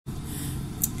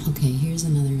Okay, here's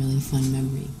another really fun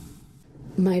memory.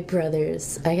 My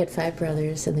brothers, I had 5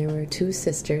 brothers, and there were 2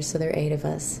 sisters, so there are 8 of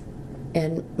us.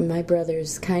 And my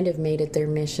brothers kind of made it their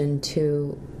mission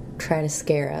to try to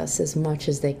scare us as much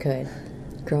as they could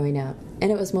growing up. And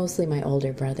it was mostly my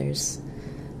older brothers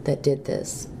that did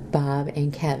this, Bob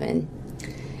and Kevin.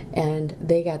 And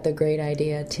they got the great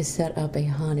idea to set up a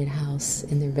haunted house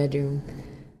in their bedroom.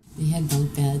 They had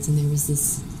bunk beds, and there was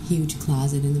this huge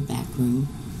closet in the back room.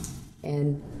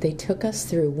 And they took us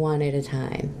through one at a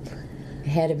time. It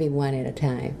had to be one at a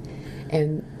time.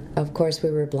 And, of course,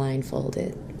 we were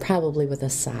blindfolded, probably with a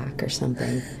sock or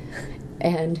something.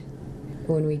 And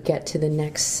when we get to the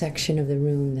next section of the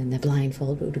room, then the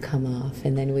blindfold would come off,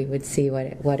 and then we would see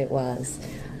what it was.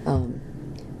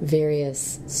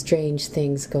 Various strange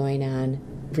things going on,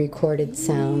 recorded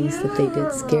sounds that they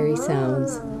did, scary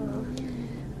sounds.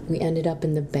 We ended up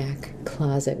in the back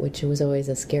closet, which was always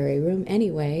a scary room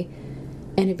anyway,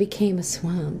 and it became a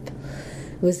swamp.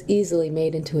 It was easily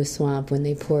made into a swamp when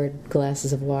they poured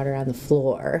glasses of water on the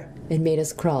floor and made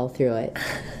us crawl through it.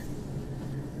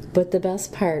 But the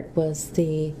best part was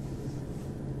and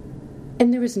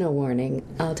there was no warning,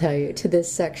 I'll tell you, to this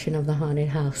section of the haunted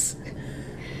house.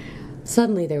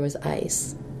 Suddenly there was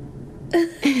ice.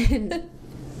 And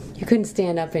you couldn't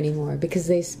stand up anymore because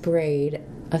they sprayed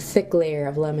a thick layer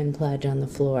of lemon pledge on the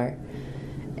floor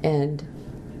and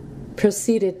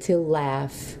proceeded to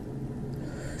laugh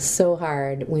so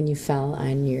hard when you fell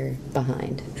on your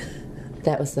behind.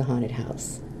 That was the haunted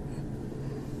house.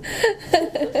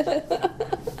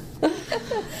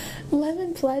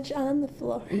 Lemon pledge on the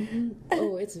floor. Mm-hmm.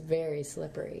 Oh, it's very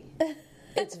slippery.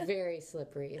 It's very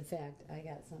slippery. In fact, I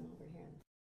got some over here.